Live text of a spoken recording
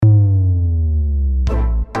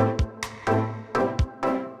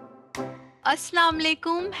Assalamu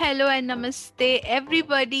alaikum, hello and namaste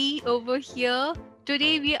everybody over here.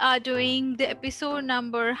 Today we are doing the episode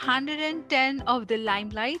number 110 of The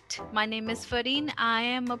Limelight. My name is Fareen. I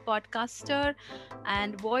am a podcaster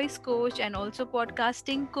and voice coach and also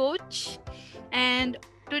podcasting coach. And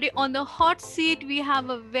today on the hot seat we have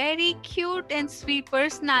a very cute and sweet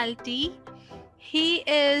personality. He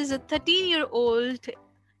is a 13-year-old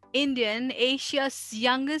Indian, Asia's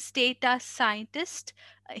youngest data scientist.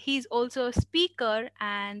 He's also a speaker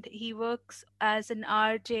and he works as an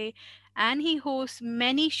RJ and he hosts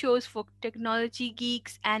many shows for technology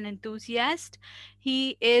geeks and enthusiasts.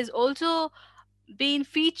 He is also been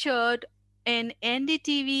featured in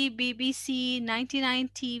NDTV, BBC, 99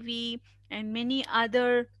 TV, and many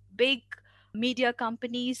other big media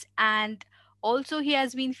companies. And also, he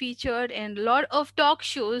has been featured in a lot of talk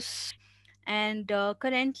shows. And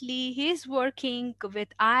currently, he is working with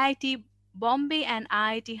IIT Bombay and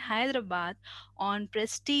IIT Hyderabad on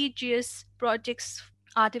prestigious projects,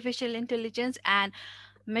 artificial intelligence, and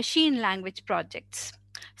machine language projects.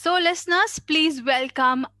 So, listeners, please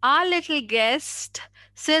welcome our little guest,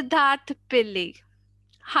 Siddharth Pillai.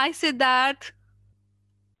 Hi, Siddharth.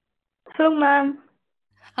 So, ma'am,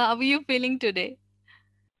 How are you feeling today?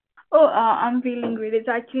 I'm feeling great. It's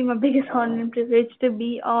actually my biggest honor and privilege to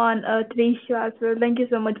be on today's show as well. Thank you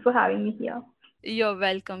so much for having me here. You're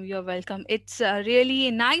welcome. You're welcome. It's really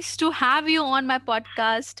nice to have you on my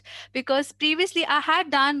podcast because previously I had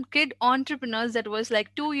done Kid Entrepreneurs that was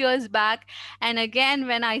like 2 years back. And again,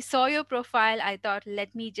 when I saw your profile, I thought,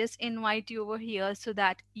 let me just invite you over here so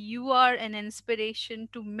that you are an inspiration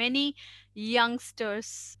to many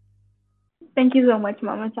youngsters. Thank you so much,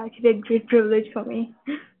 ma'am. It's actually a great privilege for me.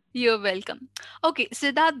 You're welcome. Okay,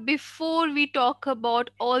 Siddharth, before we talk about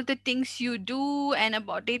all the things you do and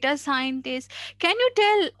about data scientists, can you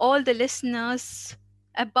tell all the listeners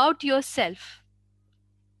about yourself?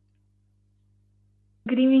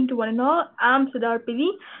 Good evening to one and all. I'm Sudhar Pili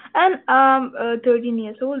and I'm 13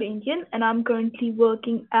 years old Indian and I'm currently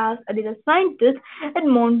working as a data scientist at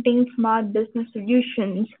Mountain Smart Business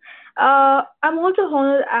Solutions. I'm also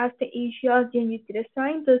honored as the Asia's youngest data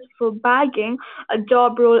scientist for bagging a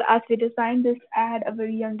job role as data scientist at a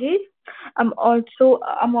very young age. I'm also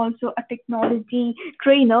a technology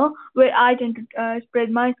trainer where I tend to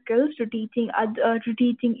spread my skills to teaching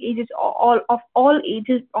ages all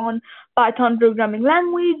ages on Python programming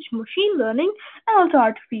language, machine learning, and also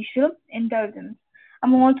artificial intelligence.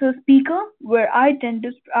 I'm also a speaker where I tend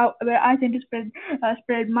to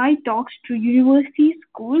spread my talks to universities,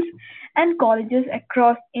 schools, and colleges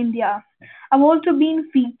across India. I've also been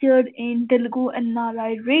featured in Telugu and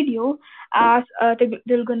Nalai Radio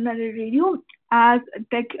Telugu and Nalai Radio as a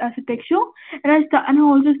tech show, and I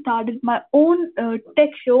also started my own tech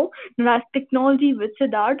show known as Technology with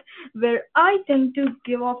Siddharth, where I tend to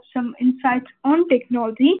give off some insights on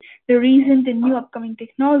technology, the recent and new upcoming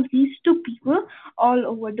technologies to people all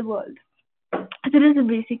over the world. So this is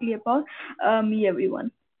basically about me,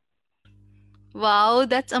 everyone. Wow,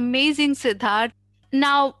 that's amazing, Siddharth.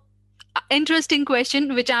 Now, interesting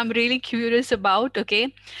question, which I'm really curious about.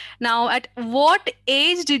 Okay. Now, at what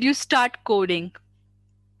age did you start coding?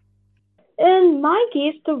 In my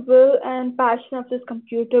case, the will and passion of this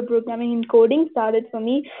computer programming and coding started for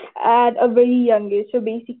me at a very young age. So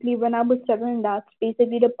basically, when I was 7, that's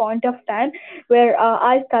basically the point of time where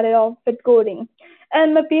I started off with coding.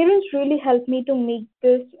 And my parents really helped me to make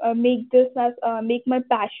my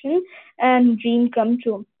passion and dream come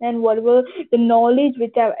true. And whatever the knowledge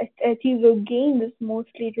which I've achieved or gained is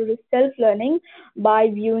mostly through the self learning by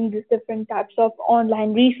viewing these different types of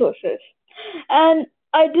online resources. And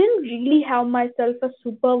I didn't really have myself a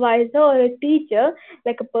supervisor or a teacher,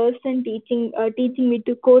 like a person teaching me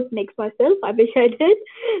to code next myself. I wish I did.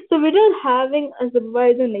 So without having a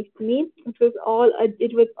supervisor next to me, it was all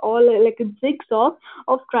like a jigsaw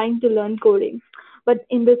of trying to learn coding. But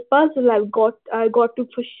in this puzzle, I got to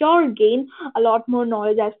for sure gain a lot more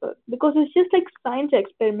knowledge as well, because it's just like science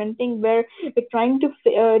experimenting where we're trying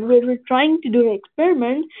to do an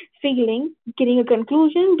experiment, failing, getting a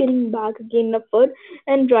conclusion, getting back again effort,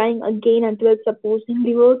 and trying again until it's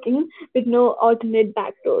supposedly working with no alternate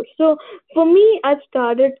backdoor. So for me, I've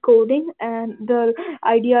started coding and the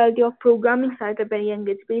idea of programming started at a very young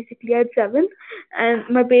age, basically at 7, and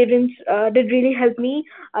my parents did really help me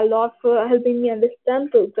a lot for helping me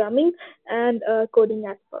understand programming and coding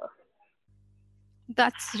as well.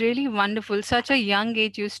 That's really wonderful. Such a young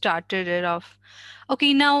age you started it off.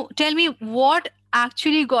 Okay, now tell me what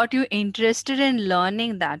actually got you interested in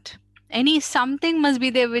learning that? Any something must be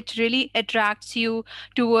there which really attracts you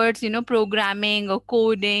towards, programming or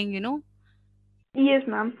coding? Yes,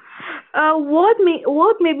 ma'am. What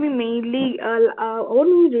made me mainly what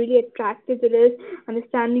made me really attracted to this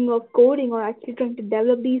understanding of coding, or actually trying to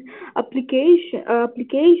develop these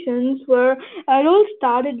applications, where it all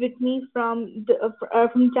started with me from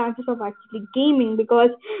chances of actually gaming,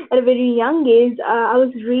 because at a very young age I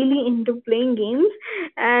was really into playing games.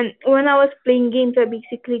 And when I was playing games, I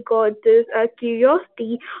basically got this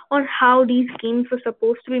curiosity on how these games were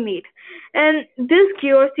supposed to be made. And this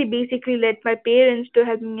curiosity basically led my parents to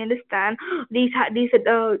help me understand with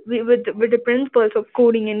the principles of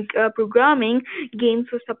coding and programming, games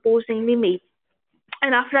were supposedly made.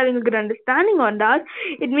 And after having a good understanding on that,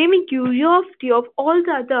 it made me curiosity of all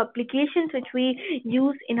the other applications which we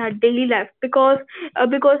use in our daily life, because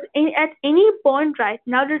at any point right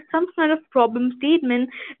now there's some kind of problem statement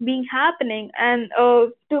being happening. And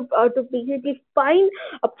to basically find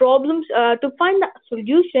a problem, to find the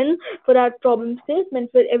solution for that problem statement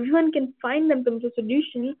where everyone can find them from the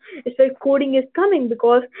solution, is where coding is coming.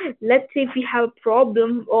 Because let's say if we have a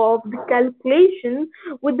problem of the calculation,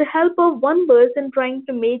 with the help of one person trying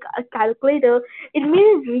to make a calculator, it made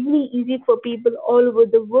it really easy for people all over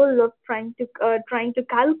the world of trying to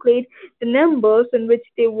calculate the numbers in which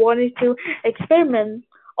they wanted to experiment.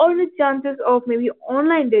 Or the chances of maybe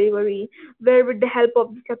online delivery, where with the help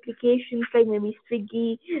of these applications like maybe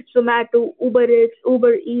Swiggy, Zomato,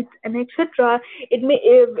 Uber Eats, and etc.,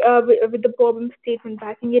 with the problem statement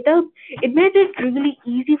backing it up, it made it really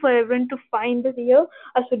easy for everyone to find a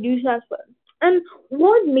solution as well. And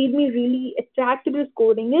what made me really attracted to this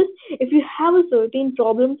coding is, if you have a certain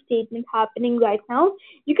problem statement happening right now,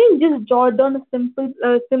 you can just jot down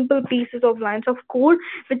simple pieces of lines of code,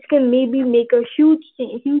 which can maybe make a huge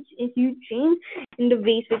change in the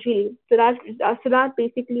ways which we live. So that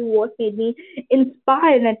basically what made me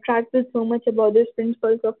inspired and attracted so much about these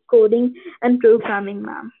principles of coding and programming,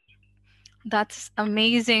 ma'am. That's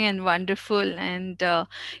amazing and wonderful. And,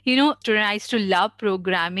 student, I used to love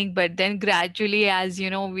programming, but then gradually, as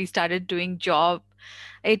we started doing job,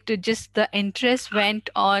 just the interest went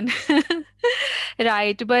on.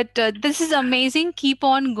 Right. But this is amazing. Keep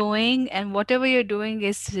on going. And whatever you're doing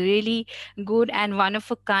is really good and one of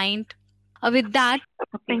a kind. With that,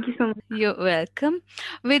 Thank you so much. you're welcome.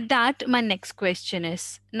 With that, my next question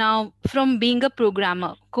is now, from being a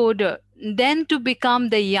programmer, coder, then to become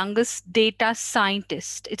the youngest data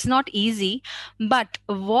scientist. It's not easy, but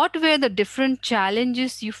what were the different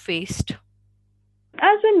challenges you faced?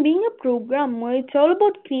 As when being a programmer, it's all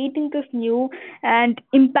about creating this new and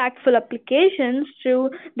impactful applications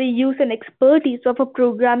through the use and expertise of a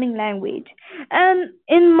programming language. And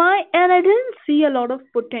I didn't see a lot of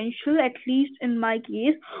potential, at least in my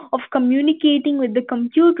case, of communicating with the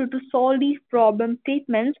computer to solve these problem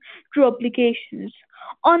statements through applications.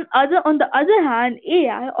 On the other hand,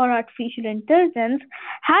 AI, or artificial intelligence,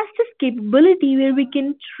 has this capability where we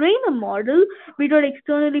can train a model without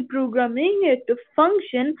externally programming it to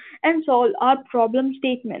function and solve our problem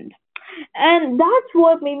statements. And that's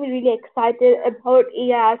what made me really excited about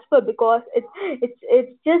AI as well, because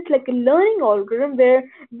it's just like a learning algorithm where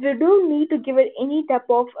we don't need to give it any type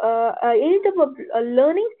of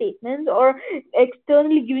learning statements, or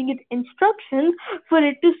externally giving it instructions for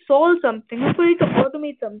it to solve something or for it to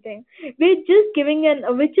automate something. We're just giving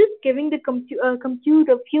the compute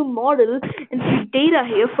a few models and few data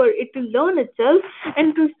here for it to learn itself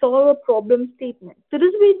and to solve a problem statement. So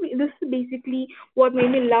this is basically what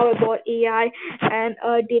made me love about AI and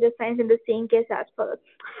data science in the same case as well.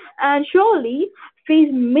 And surely face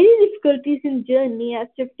many difficulties in journey as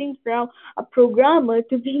shifting from a programmer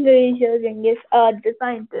to being a youngest data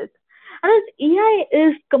scientist. And as AI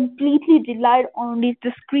is completely relied on these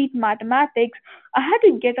discrete mathematics, I had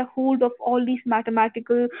to get a hold of all these mathematic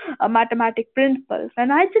principles.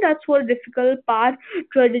 And I'd say that's what a difficult part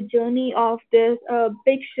throughout the journey of this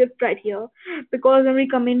big shift right here. Because when we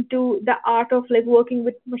come into the art of like working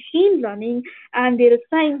with machine learning and data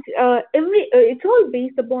science, it's all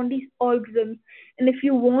based upon these algorithms. And if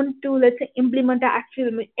you want to, let's say, implement an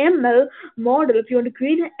actual ML model, if you want to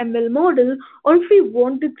create an ML model, or if we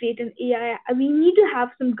want to create an AI, we need to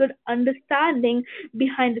have some good understanding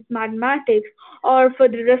behind its mathematics. Or for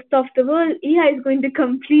the rest of the world, AI is going to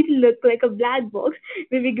completely look like a black box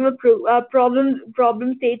where we give a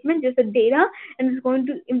problem statement, just a data, and it's going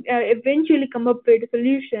to eventually come up with a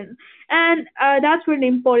solution. And that's where the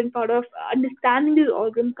important part of understanding this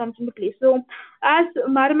algorithm comes into play. So as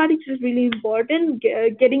mathematics is really important,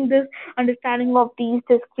 getting this understanding of these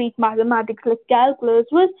discrete mathematics like calculus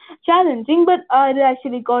was challenging, but I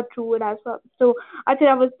actually got through childhood as well. So I think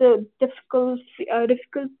that was the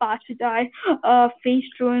difficult part which I faced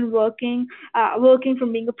through in working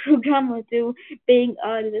from being a programmer to being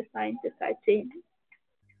a data scientist, I'd say.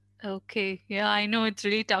 Okay, yeah, I know it's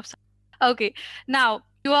really tough. Okay, now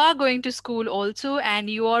you are going to school also and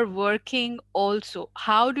you are working also.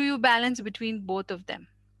 How do you balance between both of them?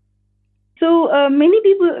 So many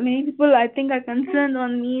people, I think, are concerned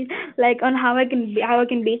on me, like on how I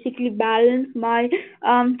can basically balance my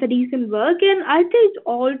studies and work, and I think it's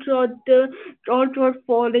all throughout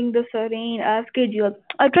following the serene schedule.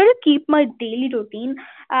 I try to keep my daily routine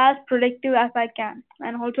as productive as I can,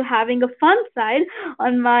 and also having a fun side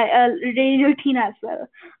on my daily routine as well.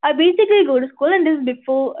 I basically go to school, and this is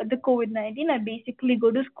before the COVID-19. I basically go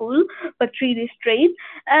to school for 3 days straight,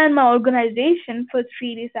 and my organization for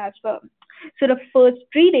 3 days as well. So the first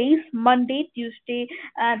 3 days, Monday, Tuesday,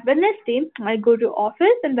 and Wednesday, I go to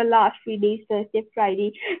office, and the last 3 days, Thursday,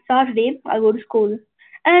 Friday, Saturday, I go to school.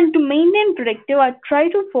 And to maintain productive, I try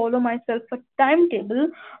to follow myself a timetable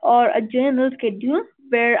or a journal schedule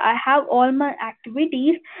where I have all my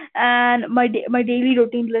activities and my daily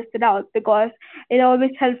routine listed out, because it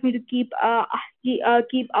always helps me to keep a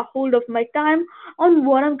hold of my time on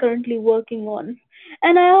what I'm currently working on.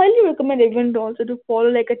 And I highly recommend everyone also to follow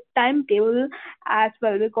like a timetable as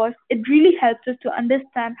well, because it really helps us to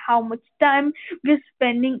understand how much time we're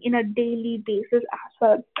spending in a daily basis as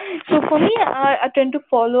well. So for me, I tend to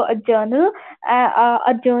follow a journal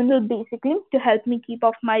basically to help me keep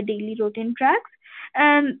off my daily routine tracks.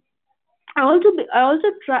 And I also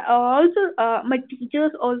try also my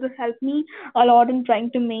teachers also help me a lot in trying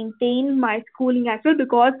to maintain my schooling as well,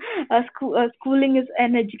 because schooling is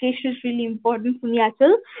and education is really important for me as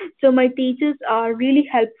well. So my teachers are really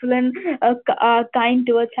helpful and kind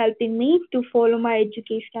towards helping me to follow my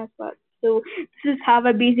education as well. So this is how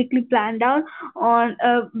I basically planned out on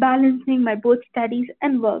balancing my both studies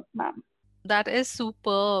and work, ma'am. That is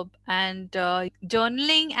superb. And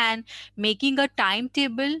journaling and making a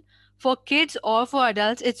timetable for kids or for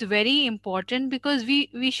adults, it's very important because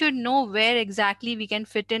we should know where exactly we can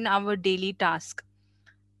fit in our daily task.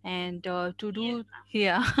 And to do,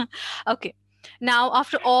 yeah. Okay. Now,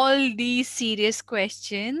 after all these serious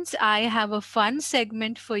questions, I have a fun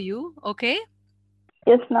segment for you. Okay.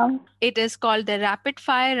 Yes, ma'am. It is called the rapid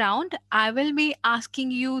fire round. I will be asking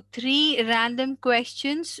you three random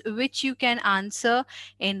questions which you can answer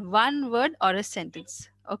in one word or a sentence.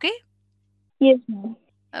 Okay? Yes, ma'am.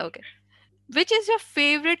 Okay. Which is your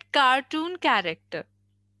favorite cartoon character?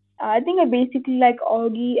 I think I basically like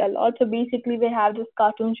Augie a lot. So basically, we have this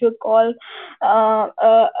cartoon show called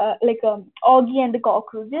Augie and the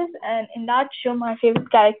Cockroaches, and in that show, my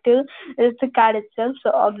favorite character is the cat itself,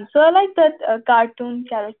 so Augie. So I like that cartoon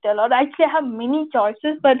character a lot. Actually, I have many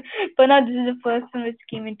choices, but for now, this is the first one which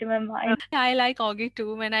came into my mind. I like Augie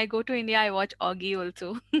too. When I go to India, I watch Augie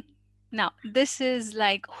also. Now, this is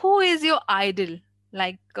like, who is your idol?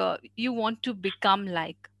 Like, you want to become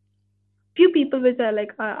like? Few people which I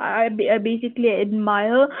like I basically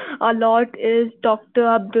admire a lot is Dr.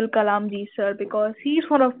 Abdul Kalam ji sir, because he's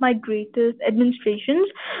one of my greatest administrations,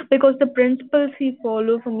 because the principles he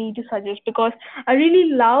follow for me to suggest, because I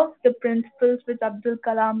really love the principles which Abdul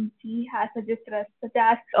Kalam ji has suggested us, such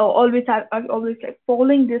as always like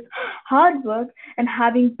following this hard work and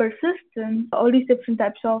having persistence, all these different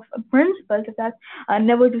types of principles, such as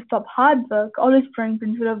never to stop hard work, always praying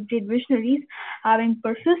principle of great visionaries, having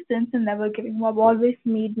persistence and never giving up always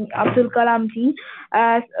made me Abdul Kalam ji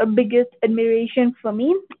as a biggest admiration for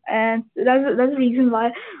me, and that's the reason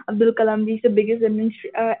why Abdul Kalam ji is the biggest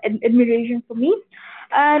admiration for me.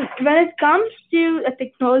 And when it comes to a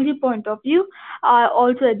technology point of view, I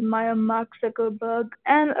also admire Mark Zuckerberg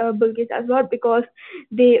and Bill Gates as well, because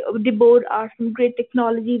they both are some great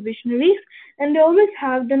technology visionaries, and they always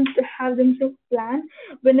have themselves planned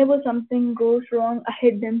whenever something goes wrong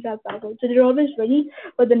ahead themselves as well. So they're always ready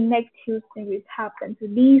for the next huge thing which happens. So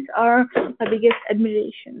these are my biggest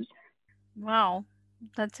admirations. Wow,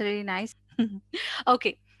 that's really nice.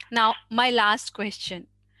 Okay, now my last question.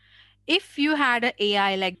 If you had a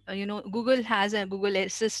AI, like Google has a Google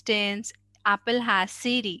Assistant, Apple has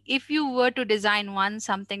Siri. If you were to design one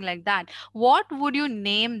something like that, what would you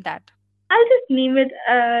name that? I'll just name it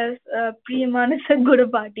as Priyamanasa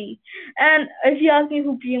Gurapati. And if you ask me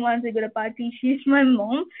who Priyamanasa Gurapati, she's my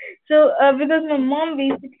mom. So because my mom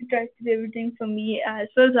basically tries to do everything for me as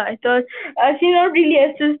well, so I thought she's not really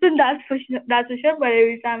assistant. That's for sure. But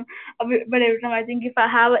every time I think if I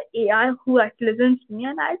have an AI who actually listens to me,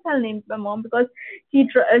 and I shall name my mom, because she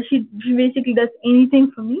basically does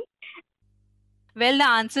anything for me. Well, the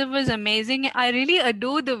answer was amazing. I really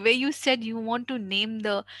adore the way you said you want to name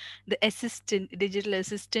the assistant, digital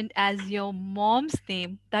assistant, as your mom's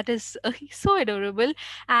name. That is so adorable.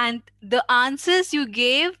 And the answers you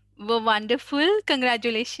gave were wonderful.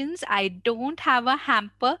 Congratulations. I don't have a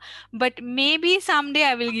hamper, but maybe someday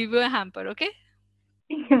I will give you a hamper, okay?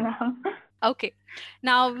 Thank you, ma'am. Okay.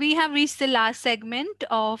 Now we have reached the last segment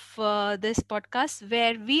of this podcast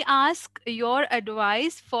where we ask your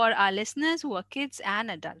advice for our listeners who are kids and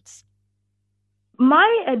adults.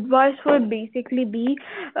 My advice would basically be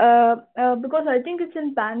because I think it's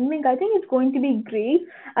in pandemic. I think it's going to be great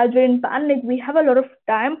as we're in pandemic. We have a lot of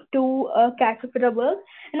time to catch up with our work,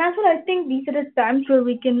 and as well, I think these are the times where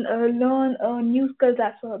we can learn new skills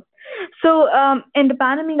as well. So in the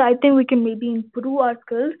pandemic, I think we can maybe improve our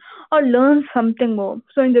skills or learn something more.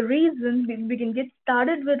 So in the reason we can get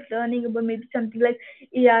started with learning about maybe something like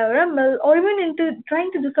AI or ML, or even into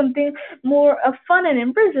trying to do something more fun and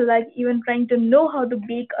impressive, like even trying to know how to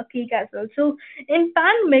bake a cake as well. So in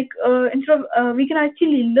pandemic, instead of we can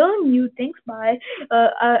actually learn new things by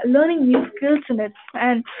learning new skills in it,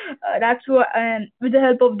 and that's what. And with the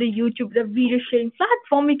help of the YouTube, the video sharing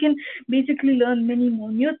platform, we can basically learn many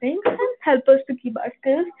more new things and help us to keep our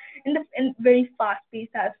skills in very fast pace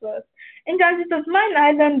as well. In terms of mine,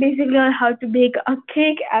 I learned basically on how to bake a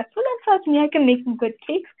cake as well, and trust me, I can make some good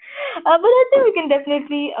cakes. But I think we can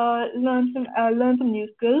definitely learn some new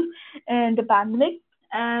skills in the pandemic,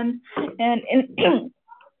 and in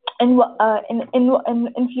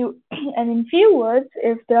in few and in few words,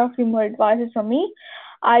 if there are a few more advices from me,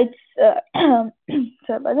 I'd sorry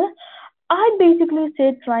about that. I basically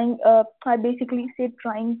said trying to have I basically said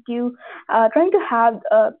trying to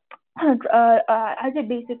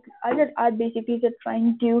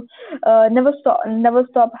never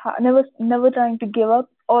trying to give up,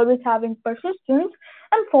 always having persistence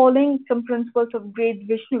and following some principles of great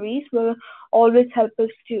visionaries will always help us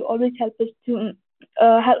to will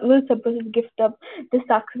help us gift up the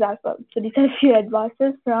success as well. So these are a few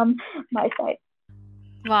advices from my side.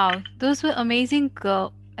 Wow, those were amazing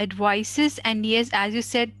advices. And yes, as you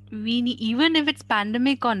said, even if it's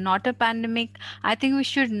pandemic or not a pandemic, I think we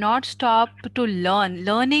should not stop to learn.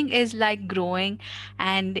 Learning is like growing,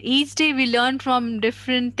 and each day we learn from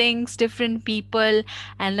different things, different people,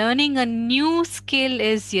 and learning a new skill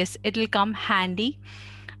is, yes, it'll come handy.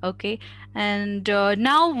 Okay. And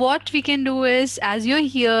now what we can do is, as you're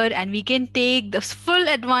here, and we can take the full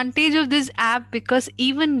advantage of this app, because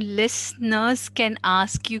even listeners can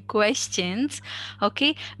ask you questions.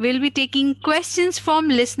 Okay, we'll be taking questions from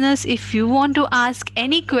listeners. If you want to ask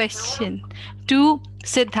any question to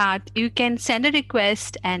Siddharth, you can send a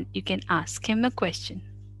request and you can ask him a question.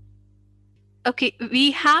 Okay,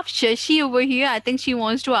 we have Shashi over here. I think she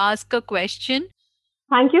wants to ask a question.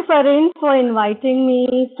 Thank you, Farin, for inviting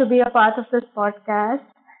me to be a part of this podcast.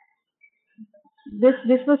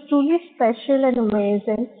 This was truly special and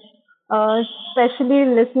amazing, especially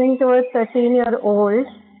listening to a 13-year-old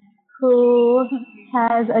who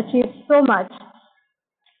has achieved so much.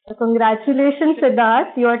 So congratulations,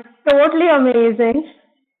 Siddharth. You're totally amazing.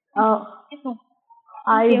 Uh,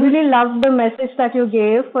 I Thank you. really love the message that you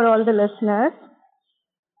gave for all the listeners.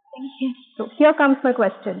 Thank you. So here comes my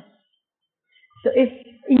question. So if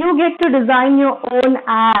you get to design your own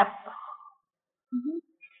app,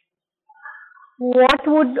 what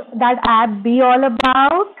would that app be all about,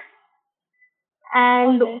 All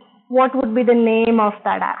and right. what would be the name of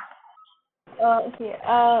that app? Okay.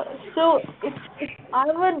 So if I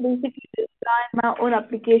were basically design my own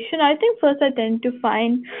application, I think first I tend to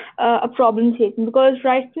find a problem statement, because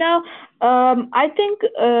right now, I think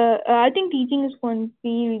teaching is going to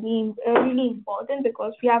be really important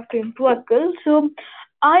because we have to improve our skills. So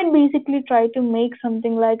I basically try to make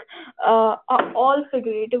something like all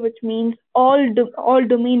figurative, which means all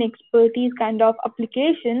domain expertise kind of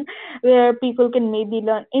application where people can maybe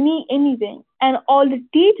learn anything, and all the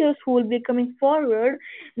teachers who will be coming forward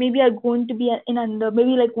maybe are going to be in under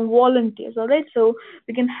maybe like volunteers. All right, so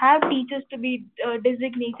we can have teachers to be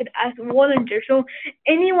designated as volunteers, so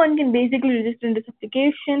anyone can basically register in this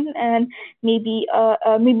application and maybe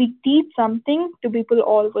teach something to people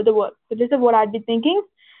all over the world. So this is what I'd be thinking.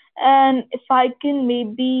 And if I can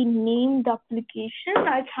maybe name the application,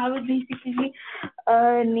 I'd have it basically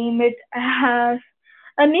name it as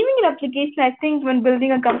naming an application. I think when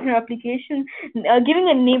building a company or application, giving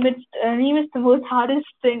a name is the most hardest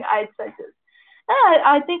thing I'd suggest.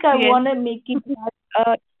 I think I Yes. want to make it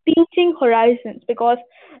as teaching horizons, because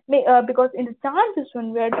in the chances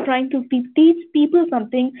when we are trying to teach people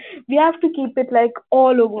something, we have to keep it like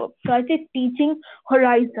all over. So I say teaching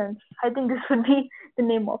horizons. I think this would be the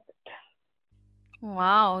name of it.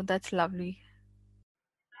 Wow, that's lovely.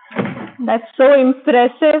 That's so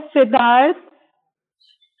impressive, Siddharth.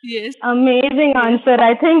 Yes. Amazing Yes. answer.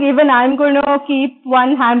 I think even I'm going to keep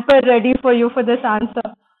one hamper ready for you for this answer.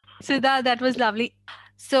 Siddha, that was lovely.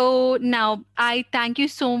 So now I thank you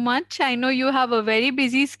so much. I know you have a very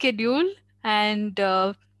busy schedule and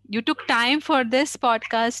you took time for this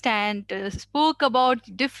podcast and spoke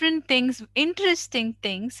about different things, interesting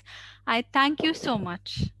things. I thank you so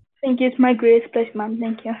much. Thank you. It's my great pleasure, ma'am.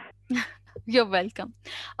 Thank you. You're welcome.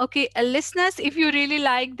 Okay, listeners, if you really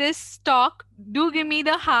like this talk, do give me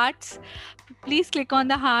the hearts. Please click on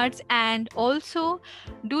the hearts, and also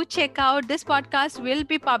do check out this podcast will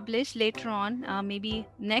be published later on, maybe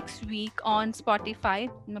next week on Spotify.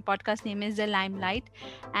 My podcast name is The Limelight.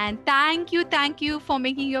 And thank you for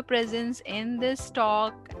making your presence in this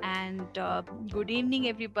talk. And good evening,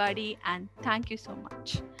 everybody. And thank you so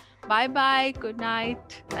much. Bye bye. Good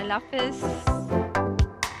night. I love this.